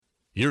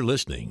You're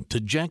listening to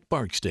Jack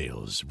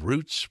Barksdale's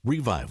Roots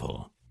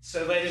Revival.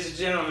 So, ladies and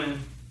gentlemen,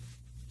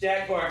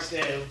 Jack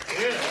Barksdale.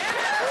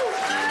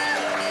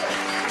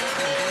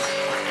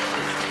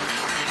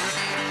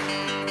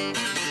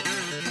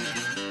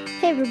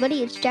 Hey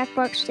everybody, it's Jack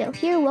Barksdale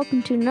here.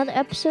 Welcome to another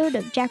episode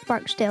of Jack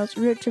Barksdale's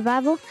Roots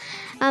Revival.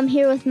 I'm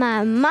here with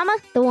my mama,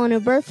 the one who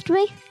birthed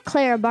me,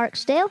 Clara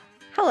Barksdale.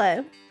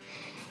 Hello.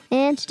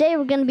 And today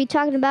we're going to be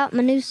talking about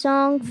my new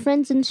song,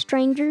 Friends and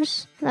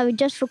Strangers, that we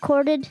just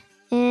recorded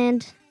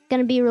and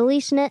going to be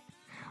releasing it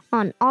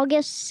on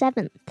August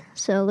 7th.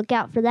 So look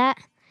out for that.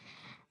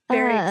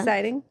 Very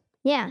exciting.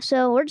 Yeah,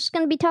 so we're just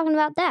going to be talking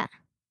about that.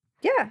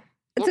 Yeah,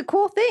 it's a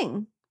cool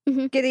thing.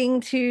 Mm-hmm.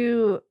 Getting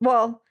to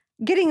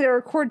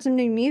record some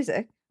new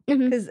music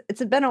because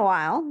it's been a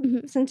while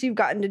since you've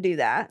gotten to do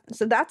that.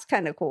 So that's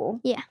kind of cool.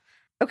 Yeah.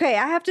 Okay,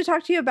 I have to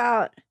talk to you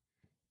about,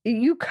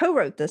 you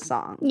co-wrote this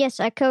song.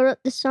 Yes, I co-wrote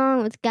this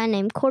song with a guy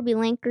named Corby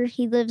Lanker.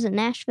 He lives in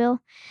Nashville.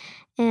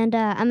 And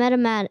I met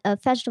him at a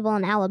festival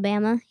in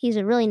Alabama. He's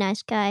a really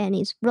nice guy, and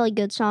he's a really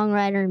good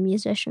songwriter and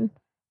musician.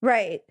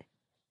 Right.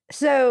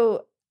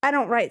 So I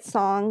don't write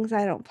songs.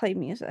 I don't play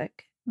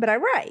music, but I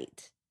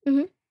write.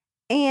 Mm-hmm.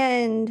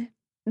 And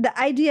the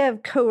idea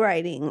of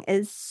co-writing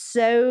is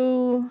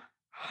so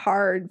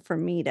hard for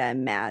me to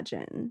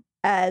imagine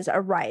as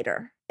a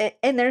writer.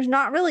 And there's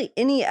not really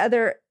any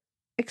other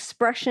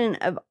expression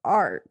of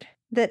art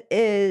that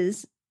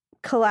is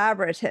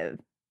collaborative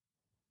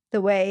the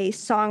way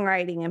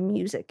songwriting and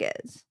music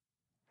is.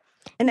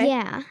 And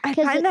yeah, I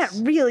find that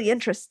really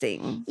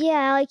interesting.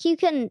 Yeah, like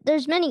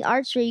there's many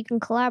arts where you can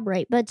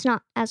collaborate, but it's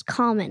not as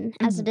common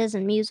as it is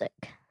in music.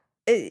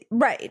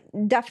 Right,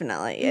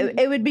 definitely.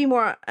 It would be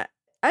more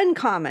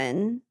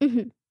uncommon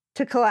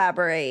to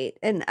collaborate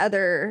in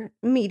other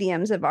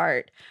mediums of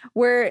art,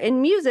 where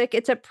in music,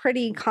 it's a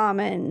pretty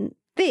common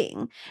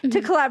thing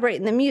to collaborate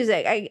in the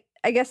music.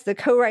 I guess the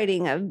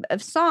co-writing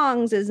of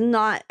songs is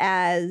not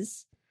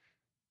as,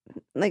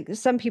 like,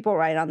 some people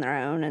write on their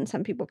own and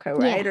some people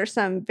co-write or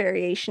some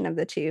variation of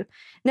the two.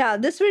 Now,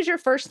 this was your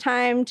first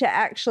time to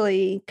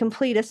actually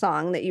complete a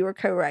song that you were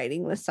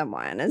co-writing with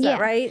someone. Is that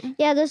right?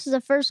 Yeah, this is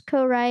the first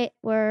co-write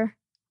where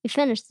we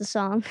finished the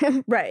song.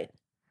 Right.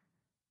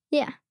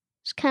 Yeah.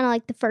 It's kind of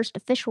like the first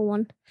official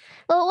one.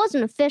 Well, it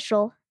wasn't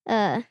official.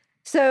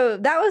 So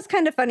that was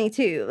kind of funny,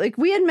 too. Like,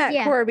 we had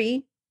met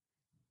Corby,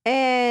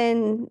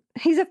 and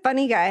he's a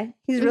funny guy.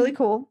 He's really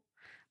cool.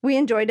 We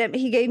enjoyed him.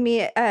 He gave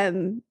me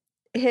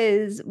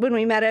when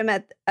we met him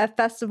at a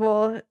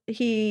festival,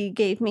 he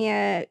gave me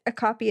a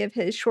copy of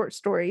his short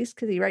stories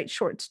because he writes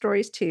short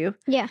stories too.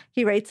 Yeah.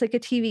 He writes like a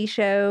TV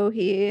show.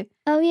 He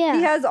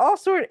has all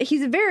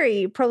he's a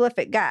very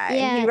prolific guy.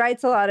 Yeah. He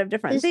writes a lot of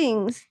different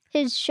things.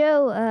 His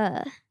show,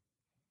 I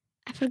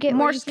forget.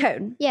 Morse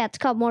Code. Yeah, it's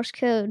called Morse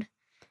Code.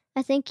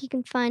 I think you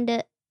can find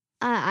it.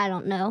 I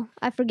don't know.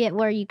 I forget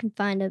where you can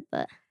find it,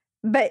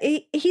 but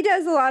he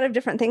does a lot of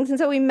different things. And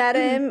so we met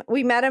him.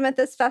 We met him at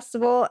this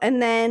festival.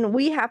 And then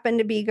we happened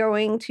to be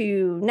going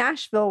to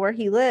Nashville, where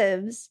he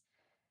lives,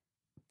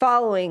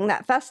 following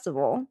that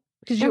festival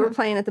because you were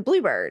playing at the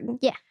Bluebird.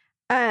 Yeah.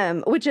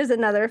 Which is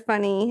another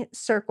funny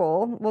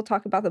circle. We'll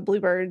talk about the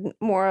Bluebird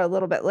more a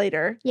little bit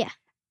later. Yeah.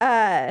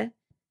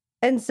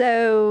 And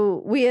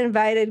so we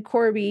invited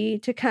Corby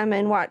to come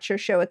and watch your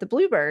show at the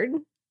Bluebird.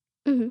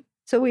 Mm-hmm.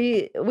 So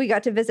we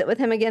got to visit with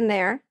him again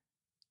there.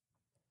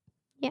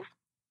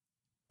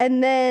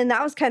 And then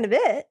that was kind of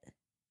it.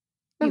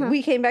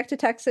 We came back to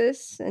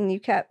Texas, and you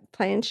kept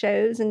playing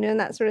shows and doing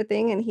that sort of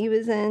thing. And he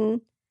was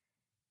in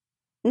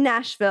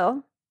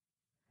Nashville.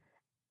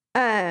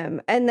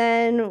 And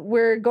then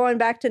we're going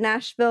back to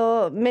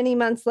Nashville many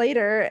months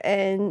later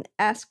and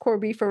asked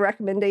Corby for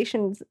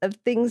recommendations of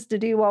things to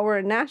do while we're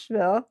in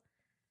Nashville.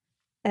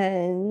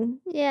 And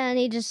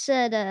he just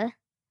said,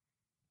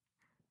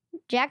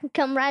 Jack can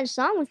come write a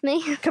song with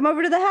me. Come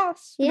over to the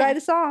house, write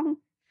a song.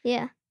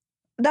 Yeah.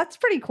 That's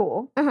pretty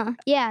cool.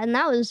 Yeah, and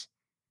that was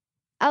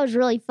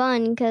really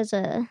fun because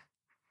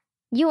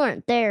you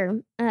weren't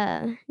there.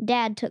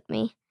 Dad took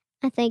me.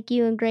 I think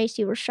you and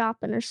Gracie were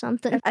shopping or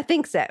something. I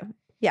think so.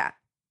 Yeah.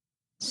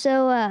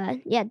 So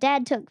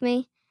Dad took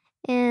me,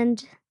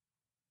 and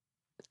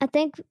I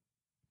think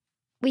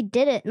we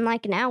did it in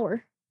like an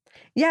hour.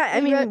 Yeah,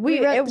 I mean,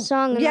 we wrote the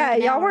song.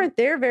 Y'all weren't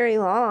there very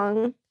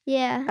long.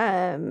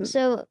 Yeah.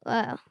 So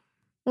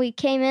we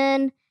came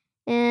in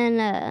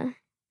and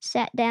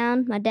sat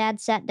down. My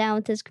dad sat down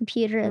with his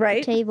computer at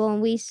the table,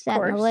 and we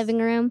sat in the living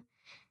room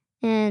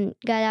and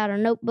got out our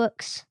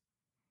notebooks.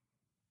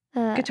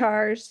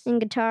 Guitars.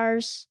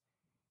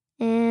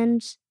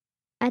 And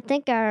I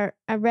think I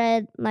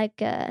read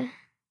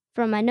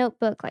from my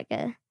notebook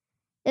it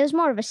was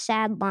more of a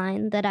sad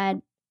line that I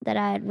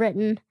had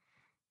written.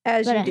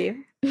 As you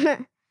do.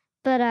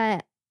 But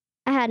I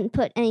hadn't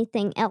put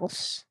anything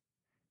else.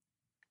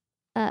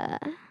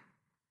 It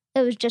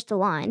was just a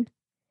line.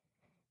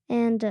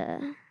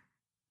 And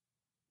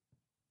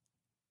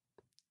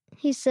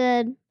he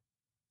said,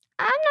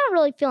 I'm not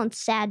really feeling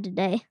sad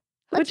today.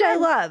 Which I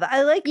love.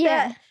 I like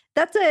that.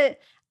 That's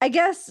I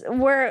guess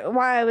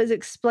why I was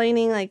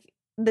explaining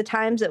the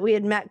times that we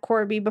had met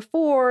Corby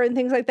before and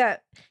things like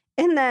that.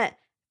 And that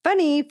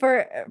funny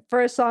for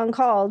a song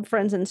called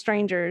Friends and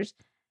Strangers,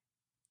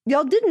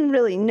 y'all didn't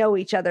really know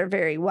each other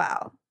very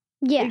well.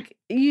 Yeah. Like,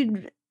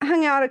 you'd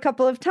hung out a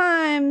couple of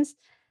times.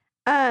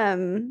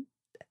 And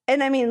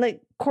I mean,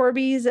 like,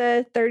 Corby's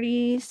a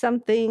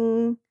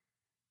 30-something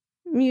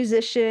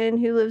musician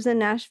who lives in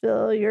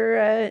Nashville.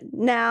 You're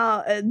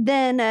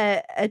then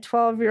a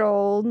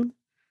 12-year-old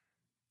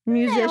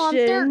musician. Now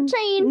I'm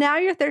 13. Now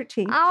you're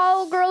 13.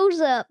 All grows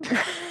up.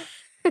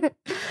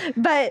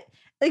 But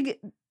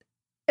like,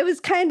 it was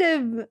kind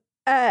of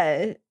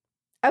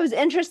I was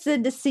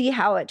interested to see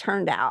how it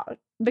turned out,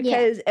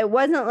 because it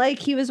wasn't like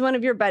he was one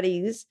of your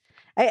buddies.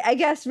 I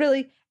guess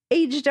really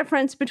age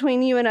difference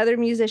between you and other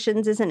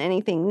musicians isn't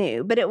anything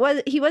new, but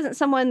he wasn't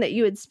someone that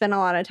you had spent a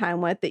lot of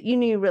time with that you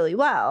knew really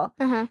well.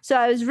 Uh-huh. So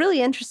I was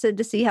really interested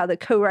to see how the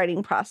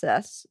co-writing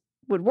process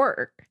would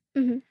work.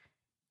 Mm-hmm.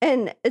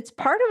 And it's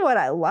part of what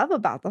I love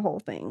about the whole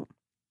thing,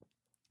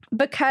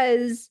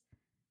 because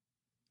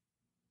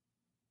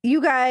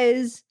you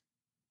guys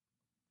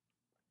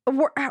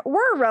were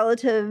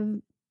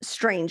relative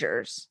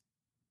strangers.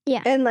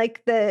 Yeah. And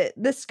like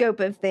the scope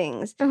of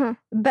things. Uh-huh.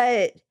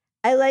 But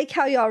I like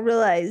how y'all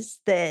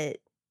realized that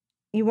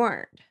you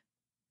weren't.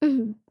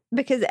 Mm-hmm.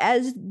 Because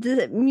as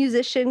the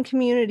musician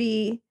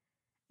community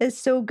is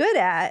so good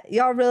at,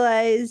 y'all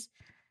realize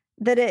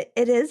that it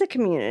is a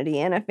community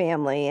and a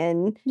family.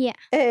 And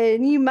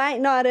you might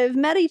not have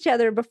met each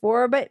other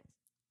before, but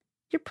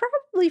you're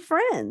probably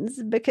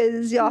friends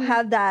because y'all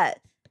have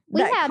that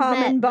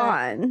common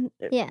bond.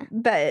 Yeah.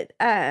 But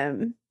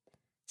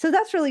so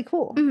that's really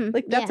cool. Mm-hmm.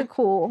 Like, that's a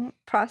cool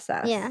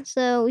process. Yeah.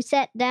 So we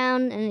sat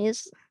down and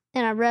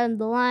I read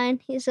the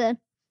line. He said,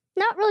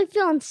 "Not really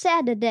feeling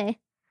sad today.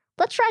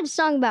 Let's write a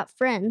song about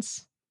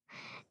friends."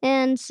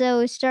 And so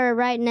we started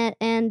writing it,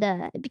 and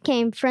it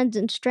became Friends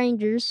and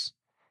Strangers.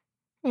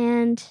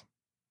 And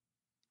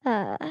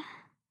and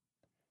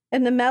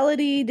the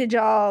melody, did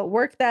y'all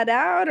work that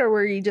out, or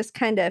were you just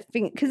kind of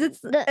because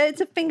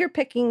it's a finger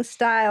picking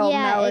style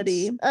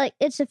melody?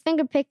 It's a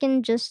finger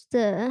picking, just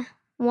the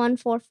 1,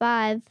 4,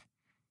 5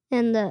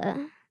 in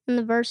the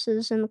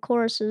verses and the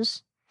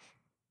choruses.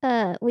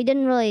 We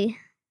didn't really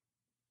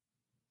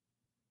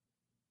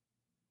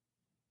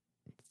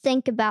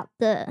think about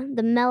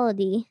the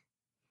melody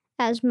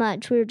as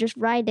much. We were just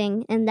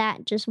writing, and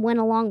that just went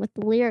along with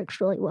the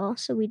lyrics really well.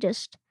 So we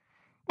just,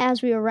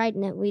 as we were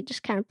writing it, we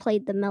just kind of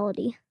played the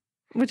melody,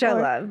 which I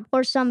love,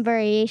 or some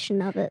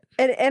variation of it.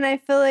 And I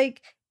feel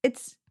like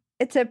it's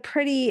a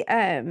pretty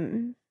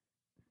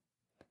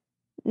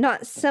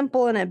not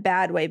simple in a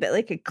bad way, but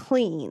like a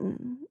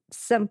clean,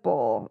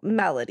 simple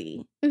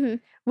melody, mm-hmm.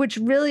 which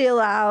really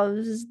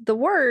allows the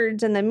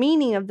words and the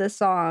meaning of the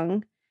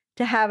song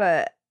to have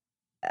a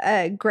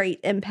great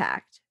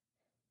impact,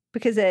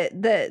 because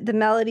the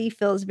melody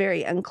feels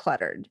very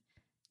uncluttered.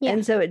 Yeah.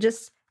 And so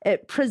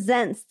it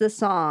presents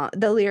the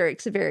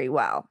lyrics very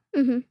well.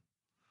 Mm-hmm.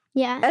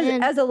 Yeah.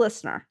 As a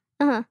listener.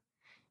 Uh-huh.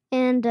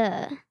 And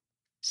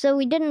so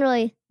we didn't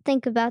really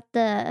think about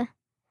the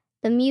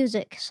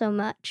music so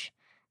much.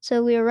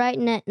 So we were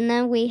writing it, and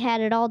then we had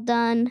it all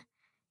done,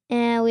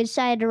 and we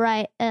decided to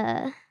write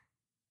a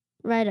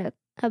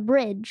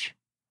bridge.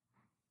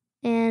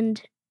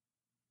 And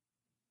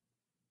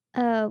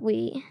that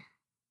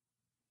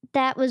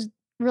was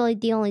really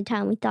the only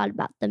time we thought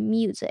about the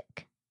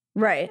music.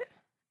 Right.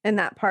 And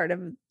that part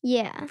of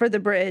for the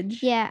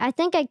bridge. Yeah, I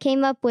think I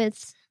came up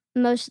with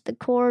most of the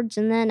chords,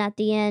 and then at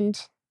the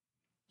end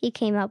he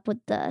came up with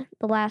the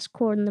last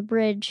chord in the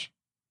bridge.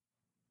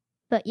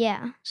 But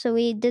yeah, so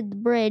we did the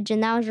bridge,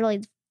 and that was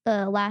really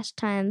the last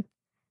time,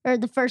 or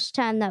the first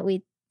time that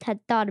we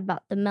had thought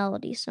about the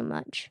melody so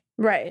much.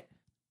 Right.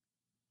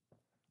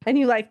 And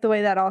you liked the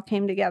way that all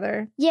came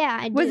together? Yeah,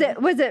 I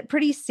did. Was it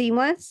pretty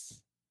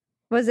seamless?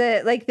 Was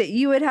it like that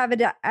you would have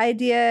an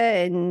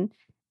idea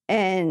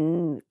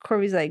and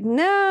Corby's like,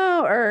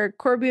 no, or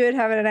Corby would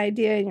have an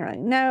idea and you're like,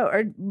 no,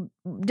 or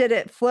did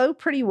it flow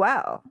pretty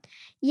well?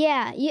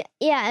 Yeah,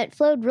 it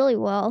flowed really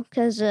well,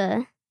 because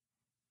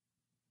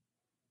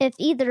if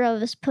either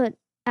of us put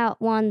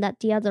out one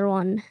that the other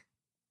one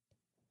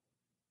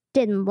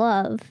didn't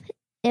love,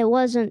 it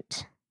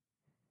wasn't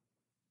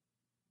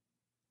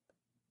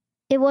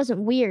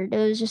weird. It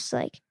was just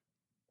like,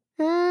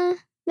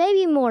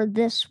 maybe more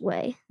this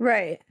way.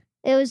 Right.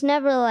 It was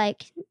never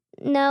like,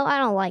 no, I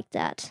don't like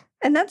that.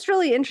 And that's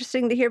really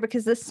interesting to hear,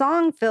 because the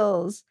song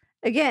feels,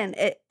 again,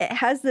 it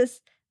has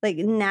this like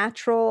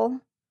natural,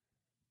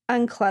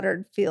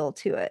 uncluttered feel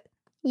to it.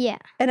 Yeah.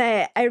 And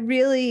I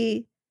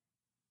really,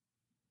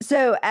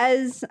 so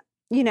as,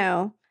 you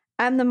know,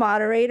 I'm the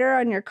moderator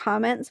on your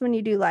comments when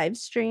you do live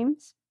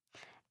streams,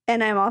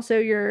 and I'm also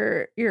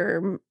your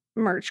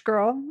merch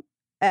girl.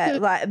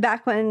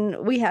 Back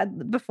when we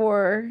had,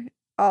 before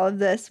all of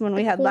this, when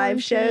we had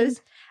live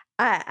shows,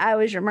 I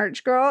was your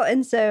merch girl.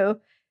 And so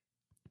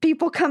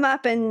people come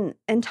up and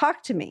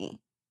talk to me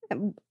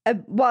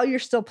while you're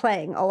still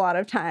playing a lot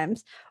of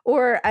times,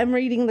 or I'm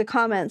reading the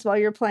comments while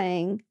you're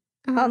playing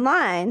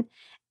online.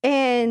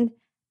 And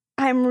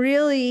I'm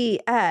really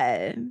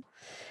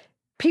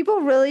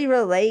people really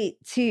relate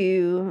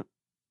to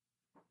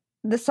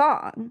the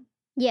song.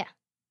 Yeah.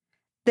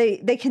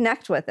 They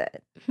connect with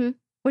it. Mm-hmm.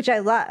 Which I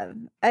love,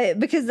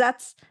 because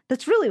that's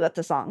really what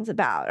the song's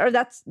about, or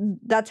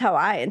that's how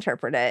I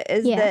interpret it.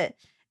 Is that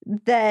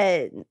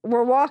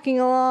we're walking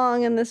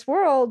along in this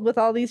world with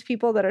all these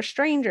people that are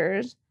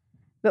strangers,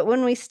 but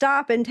when we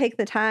stop and take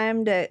the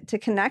time to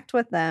connect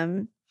with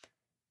them,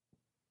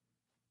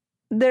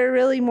 they're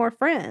really more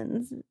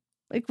friends.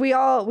 Like we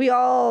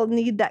all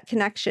need that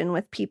connection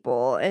with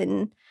people,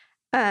 and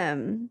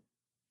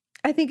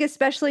I think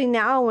especially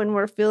now when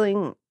we're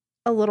feeling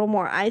a little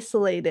more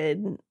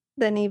isolated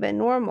than even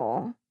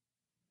normal,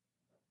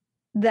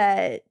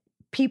 that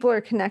people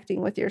are connecting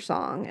with your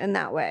song in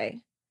that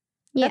way.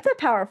 Yeah. That's a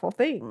powerful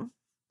thing.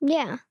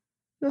 Yeah,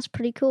 that's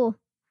pretty cool.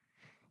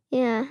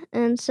 Yeah,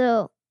 and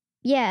so,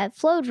 yeah, it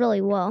flowed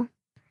really well.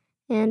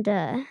 And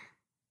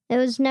it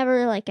was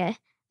never like I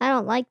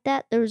don't like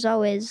that. There was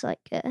always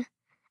like I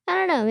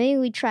don't know, maybe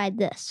we tried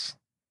this.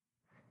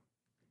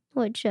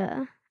 Which,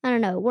 I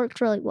don't know, it worked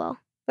really well.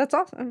 That's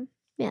awesome.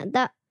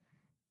 Yeah,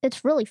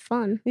 it's really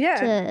fun.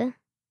 Yeah.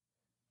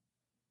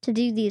 To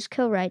do these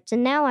co-writes.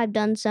 And now I've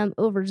done some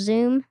over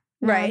Zoom.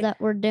 Now that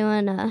we're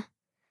doing this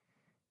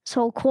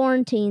whole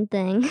quarantine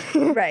thing.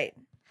 Right.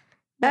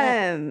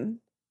 But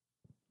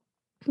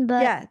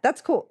yeah,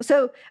 that's cool.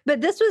 So, but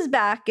this was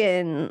back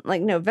in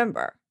like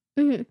November.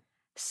 Mm-hmm.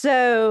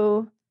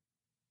 So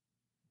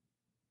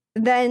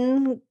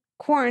then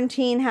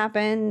quarantine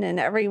happened and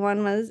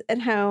everyone was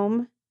at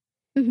home.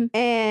 Mm-hmm.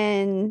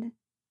 And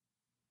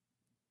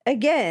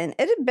again,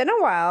 it had been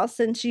a while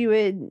since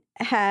you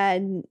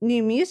had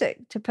new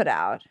music to put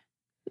out.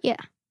 Yeah.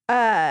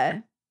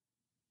 And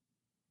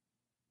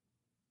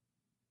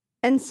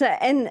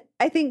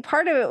I think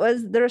part of it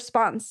was the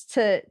response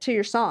to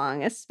your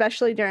song,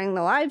 especially during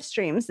the live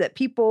streams, that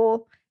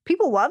people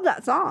love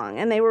that song,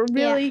 and they were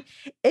really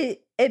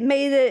it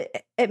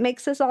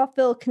makes us all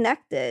feel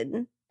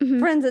connected,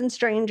 friends and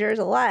strangers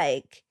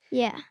alike.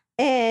 Yeah.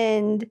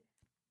 And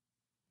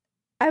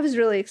I was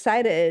really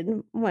excited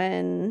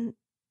when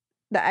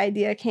the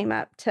idea came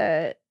up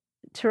to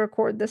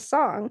record this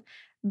song.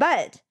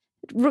 But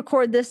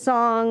record this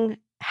song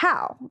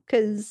how?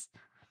 Because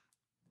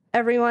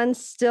everyone's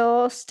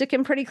still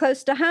sticking pretty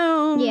close to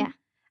home. Yeah.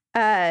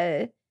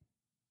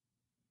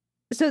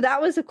 So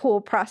that was a cool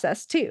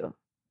process too.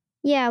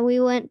 Yeah, we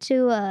went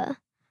to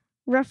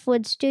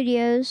Roughwood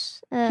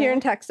Studios. Here in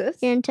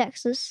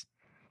Texas.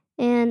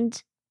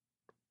 And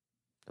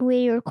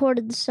we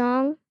recorded the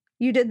song.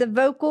 You did the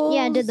vocals?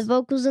 Yeah, I did the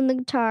vocals and the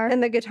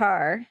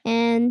guitar.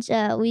 And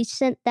we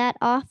sent that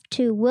off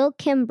to Will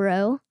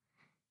Kimbrough.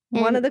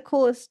 One of the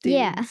coolest dudes.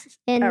 Yeah,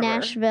 in ever.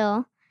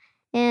 Nashville.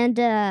 And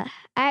I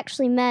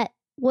actually met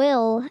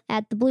Will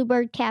at the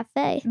Bluebird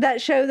Cafe.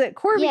 That show that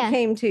Corby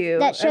came to.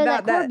 That show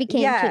that Corby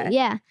came to,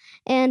 yeah.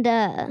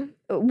 And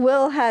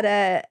Will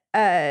had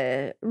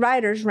a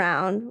writer's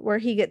round where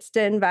he gets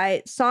to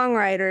invite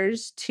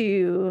songwriters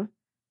to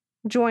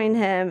join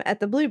him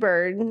at the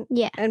Bluebird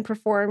and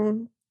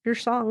perform your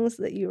songs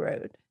that you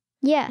wrote.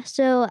 Yeah,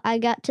 so I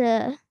got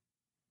to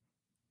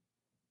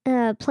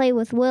play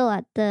with Will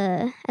at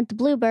the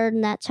Bluebird,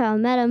 and that's how I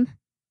met him.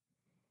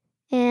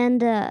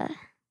 And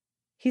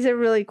he's a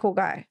really cool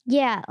guy.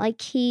 Yeah,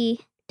 like he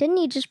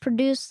just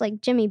produce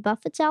like Jimmy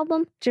Buffett's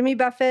album? Jimmy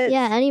Buffett.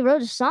 Yeah, and he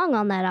wrote a song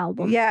on that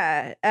album.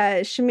 Yeah,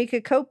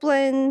 Shamika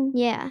Copeland.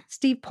 Yeah.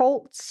 Steve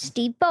Poltz.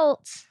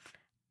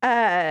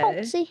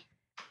 Poltzy.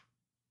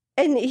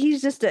 And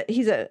he's just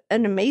an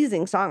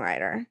amazing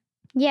songwriter.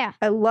 Yeah.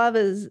 I love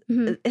his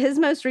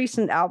most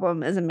recent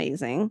album is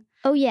amazing.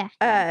 Oh yeah.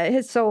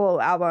 His solo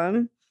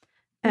album.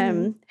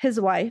 His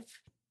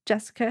wife,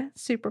 Jessica,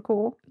 super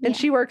cool. And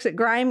she works at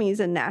Grimey's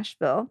in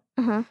Nashville,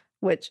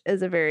 which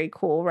is a very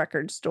cool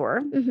record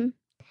store.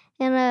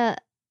 And a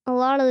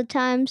lot of the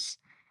times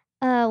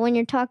when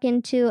you're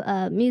talking to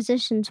a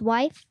musician's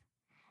wife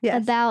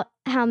about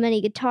how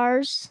many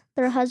guitars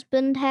their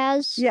husband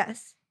has,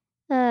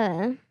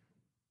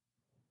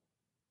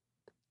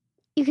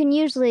 you can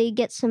usually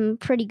get some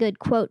pretty good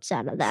quotes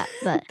out of that.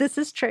 But this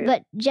is true.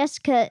 But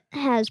Jessica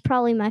has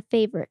probably my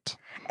favorite.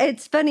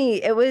 It's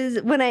funny. It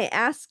was when I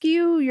asked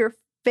you your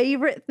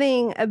favorite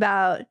thing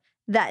about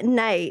that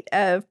night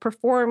of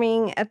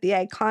performing at the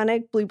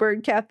iconic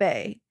Bluebird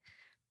Cafe.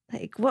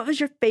 Like, what was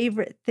your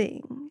favorite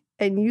thing?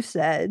 And you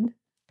said?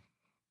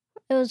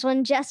 It was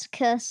when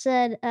Jessica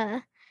said,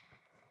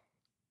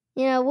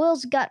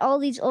 Will's got all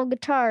these old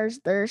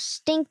guitars. They're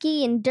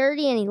stinky and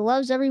dirty, and he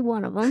loves every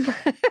one of them.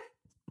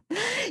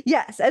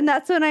 Yes, and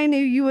that's when I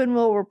knew you and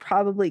Will were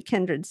probably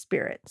kindred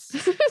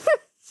spirits.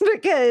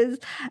 Because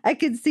I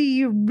could see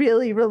you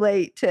really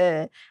relate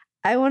to,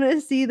 I want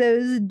to see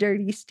those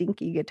dirty,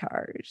 stinky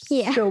guitars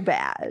so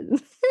bad.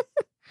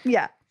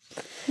 Yeah.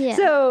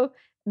 So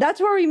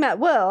that's where we met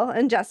Will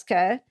and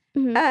Jessica.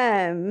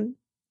 And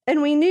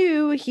we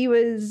knew he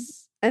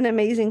was an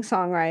amazing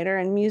songwriter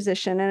and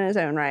musician in his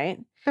own right.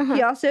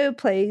 He also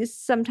plays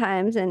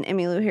sometimes in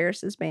Emmylou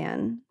Harris's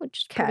band. Which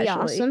is pretty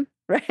awesome.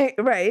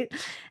 Right.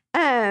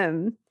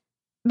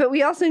 but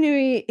we also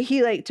knew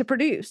he liked to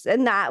produce.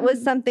 And that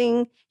was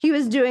something he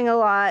was doing a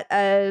lot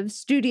of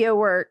studio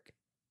work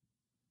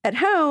at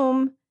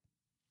home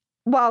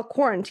while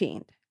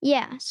quarantined.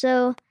 Yeah.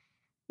 So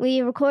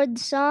we recorded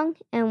the song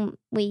and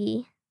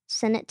we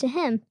sent it to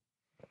him.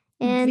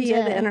 And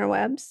via the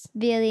interwebs.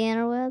 Via the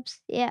interwebs,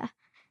 yeah.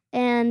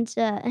 And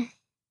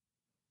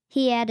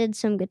he added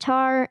some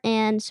guitar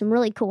and some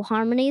really cool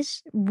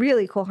harmonies.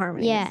 Really cool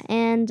harmonies. Yeah.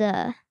 And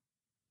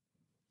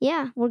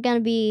yeah, we're going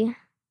to be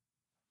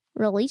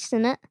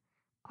releasing it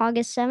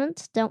August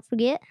 7th. Don't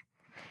forget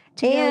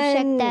to go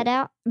check that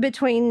out.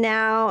 Between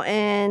now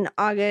and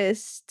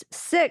August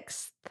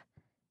 6th,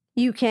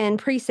 you can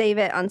pre-save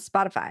it on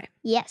Spotify.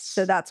 Yes.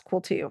 So that's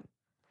cool too.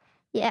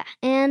 Yeah.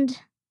 And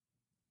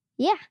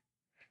yeah.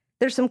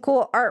 There's some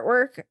cool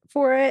artwork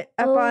for it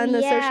up on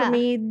the social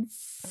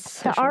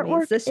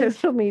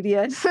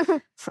media.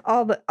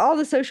 all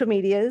the social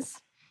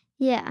medias.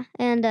 Yeah.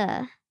 And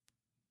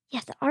yeah,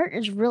 the art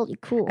is really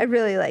cool. I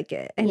really like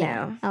it. I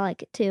know. I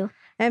like it too.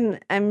 I'm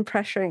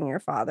pressuring your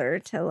father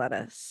to let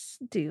us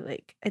do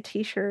like a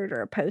t-shirt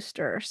or a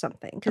poster or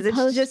something because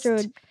it's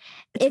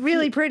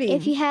really pretty.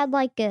 If you had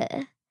like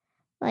an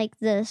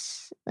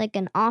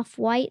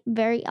off-white,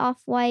 very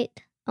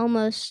off-white,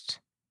 almost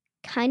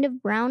kind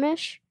of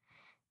brownish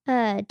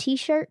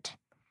t-shirt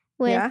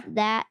with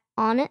that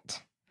on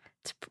it.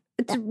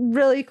 It's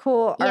really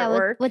cool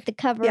artwork. With the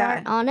cover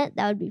art on it,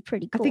 that would be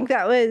pretty cool. I think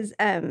that was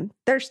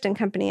Thurston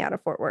Company out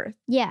of Fort Worth.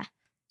 Yeah.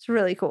 It's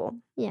really cool.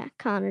 Yeah,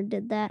 Connor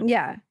did that.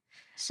 Yeah.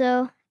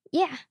 So,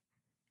 yeah.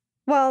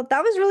 Well,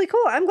 that was really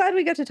cool. I'm glad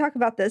we got to talk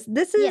about this.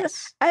 This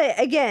is,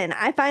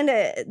 I find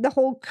the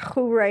whole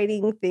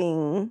co-writing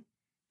thing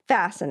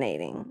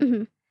fascinating.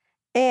 Mm-hmm.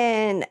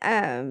 And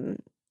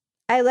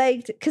I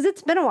liked, because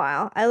it's been a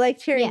while, I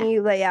liked hearing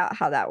you lay out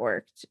how that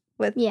worked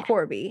with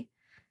Corby.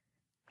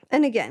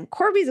 And again,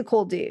 Corby's a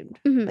cool dude.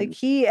 Mm-hmm. Like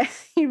he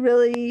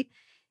really.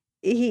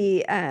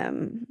 Yeah,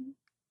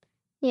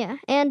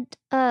 and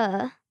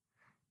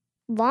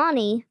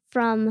Lonnie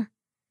from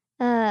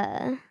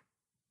the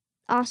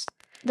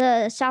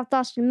South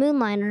Austin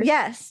Moonliners.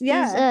 Yes,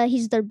 yeah.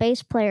 He's their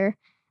bass player.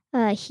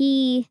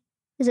 Is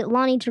it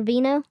Lonnie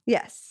Trevino?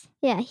 Yes.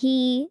 Yeah,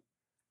 he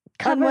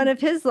covered on one of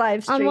his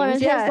live streams. On one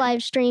of his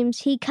live streams,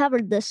 he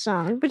covered this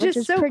song, which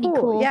is so pretty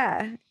cool.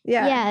 Yeah.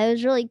 Yeah, it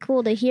was really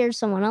cool to hear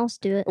someone else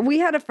do it. We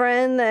had a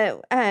friend that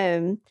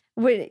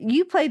when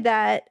you played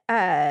that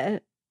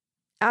out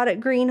at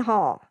Green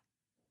Hall.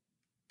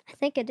 I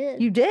think I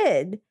did. You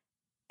did.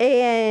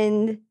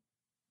 And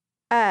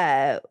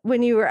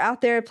when you were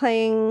out there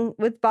playing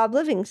with Bob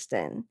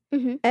Livingston.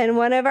 Mm-hmm. And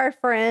one of our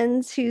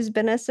friends who's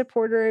been a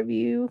supporter of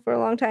you for a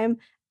long time,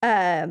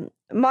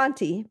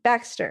 Monty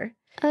Baxter.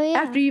 Oh, yeah.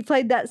 After you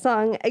played that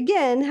song,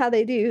 again, how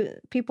they do,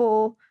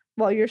 people,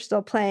 while you're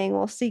still playing,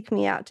 will seek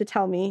me out to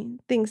tell me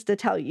things to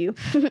tell you.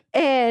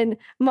 And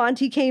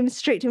Monty came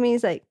straight to me.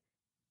 He's like,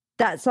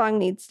 that song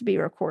needs to be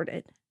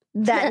recorded.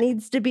 That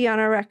needs to be on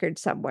a record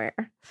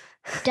somewhere.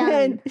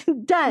 Done.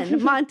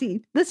 Done.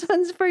 Monty, this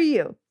one's for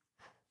you.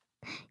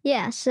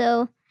 Yeah,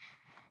 so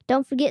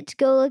don't forget to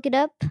go look it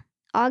up.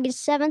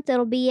 August 7th,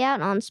 it'll be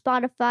out on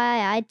Spotify,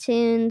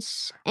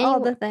 iTunes.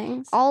 All the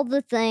things. All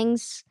the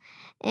things.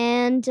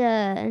 And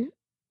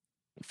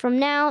from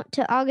now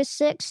to August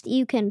 6th,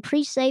 you can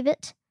pre-save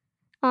it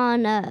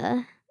on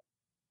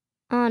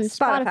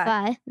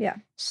Spotify. Yeah.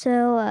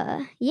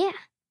 So,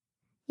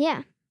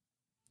 yeah.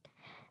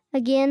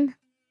 Again,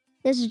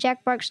 this is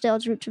Jack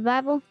Barksdale's Roots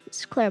Revival. This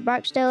is Claire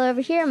Barksdale over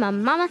here, my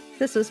mama.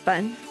 This was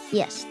fun.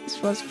 Yes, this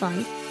was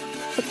fun.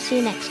 Hope to see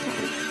you next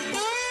time.